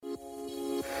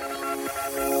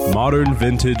Modern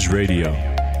Vintage Radio.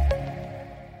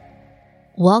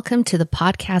 Welcome to the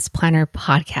Podcast Planner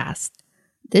Podcast.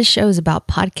 This show is about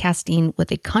podcasting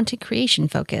with a content creation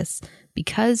focus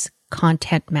because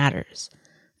content matters.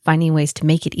 Finding ways to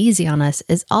make it easy on us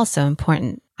is also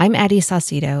important. I'm Addie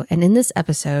Saucedo, and in this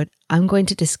episode, I'm going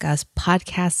to discuss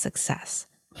podcast success.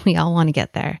 We all want to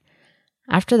get there.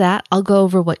 After that, I'll go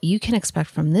over what you can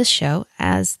expect from this show,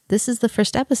 as this is the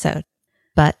first episode.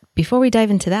 But before we dive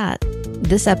into that,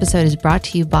 this episode is brought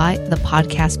to you by the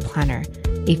Podcast Planner,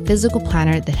 a physical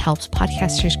planner that helps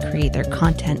podcasters create their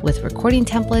content with recording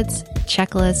templates,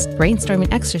 checklists,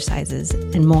 brainstorming exercises,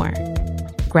 and more.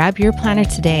 Grab your planner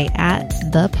today at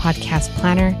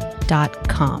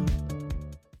thepodcastplanner.com.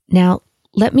 Now,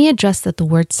 let me address that the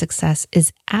word success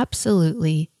is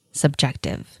absolutely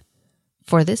subjective.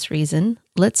 For this reason,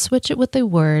 let's switch it with a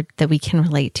word that we can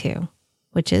relate to,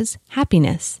 which is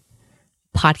happiness.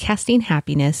 Podcasting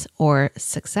happiness or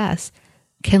success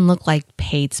can look like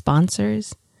paid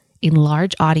sponsors, a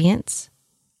large audience,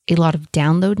 a lot of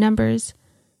download numbers,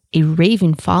 a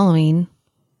raving following,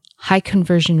 high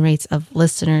conversion rates of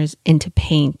listeners into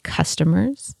paying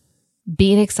customers,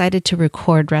 being excited to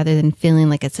record rather than feeling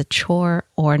like it's a chore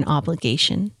or an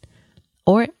obligation,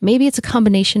 or maybe it's a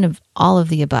combination of all of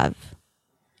the above.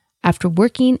 After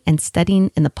working and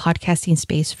studying in the podcasting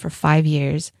space for 5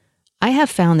 years, I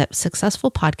have found that successful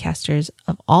podcasters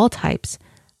of all types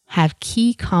have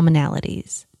key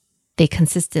commonalities. They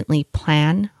consistently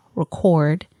plan,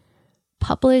 record,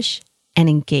 publish, and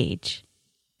engage.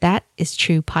 That is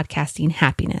true podcasting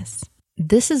happiness.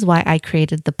 This is why I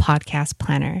created the Podcast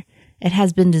Planner. It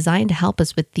has been designed to help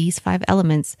us with these 5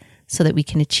 elements so that we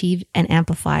can achieve and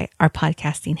amplify our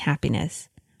podcasting happiness.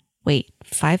 Wait,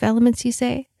 5 elements you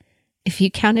say? If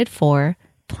you counted 4,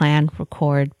 plan,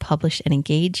 record, publish, and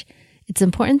engage, it's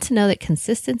important to know that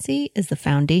consistency is the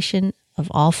foundation of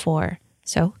all 4.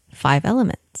 So 5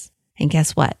 elements. And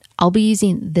guess what? I'll be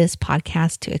using this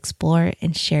podcast to explore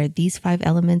and share these 5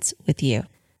 elements with you.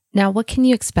 Now, what can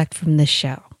you expect from this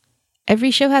show?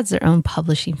 Every show has their own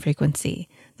publishing frequency,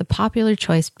 the popular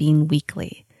choice being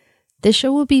weekly. This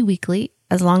show will be weekly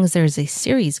as long as there is a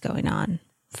series going on.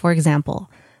 For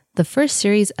example, the first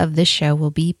series of this show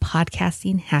will be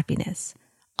Podcasting Happiness.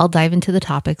 I'll dive into the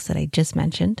topics that I just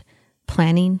mentioned: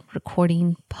 planning,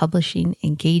 recording, publishing,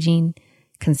 engaging,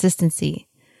 consistency.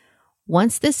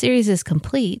 Once this series is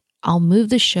complete, I'll move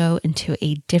the show into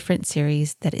a different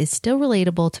series that is still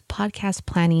relatable to podcast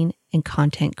planning and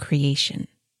content creation.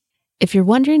 If you're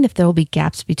wondering if there will be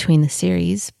gaps between the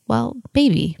series, well,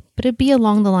 maybe, but it'd be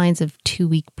along the lines of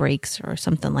 2-week breaks or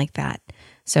something like that.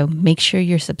 So make sure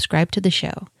you're subscribed to the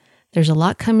show. There's a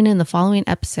lot coming in the following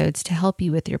episodes to help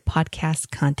you with your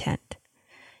podcast content.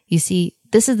 You see,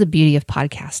 this is the beauty of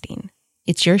podcasting.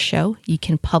 It's your show. You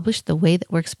can publish the way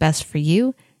that works best for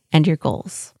you and your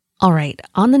goals. All right,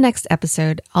 on the next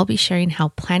episode, I'll be sharing how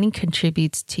planning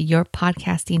contributes to your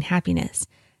podcasting happiness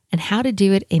and how to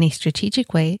do it in a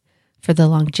strategic way for the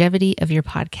longevity of your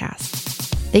podcast.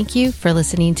 Thank you for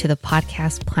listening to the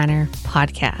Podcast Planner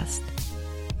Podcast.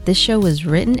 This show was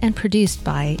written and produced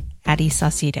by Addie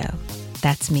Saucedo.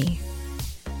 That's me.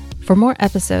 For more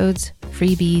episodes,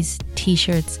 freebies,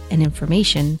 t-shirts, and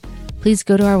information, please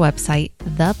go to our website,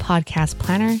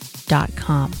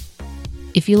 thepodcastplanner.com.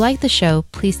 If you like the show,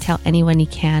 please tell anyone you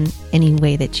can, any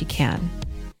way that you can.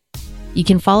 You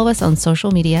can follow us on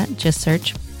social media. Just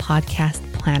search Podcast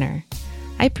Planner.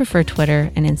 I prefer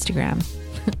Twitter and Instagram.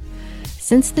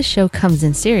 Since the show comes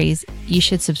in series, you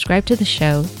should subscribe to the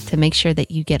show to make sure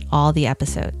that you get all the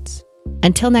episodes.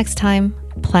 Until next time,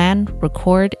 plan,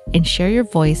 record, and share your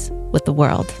voice with the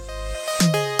world.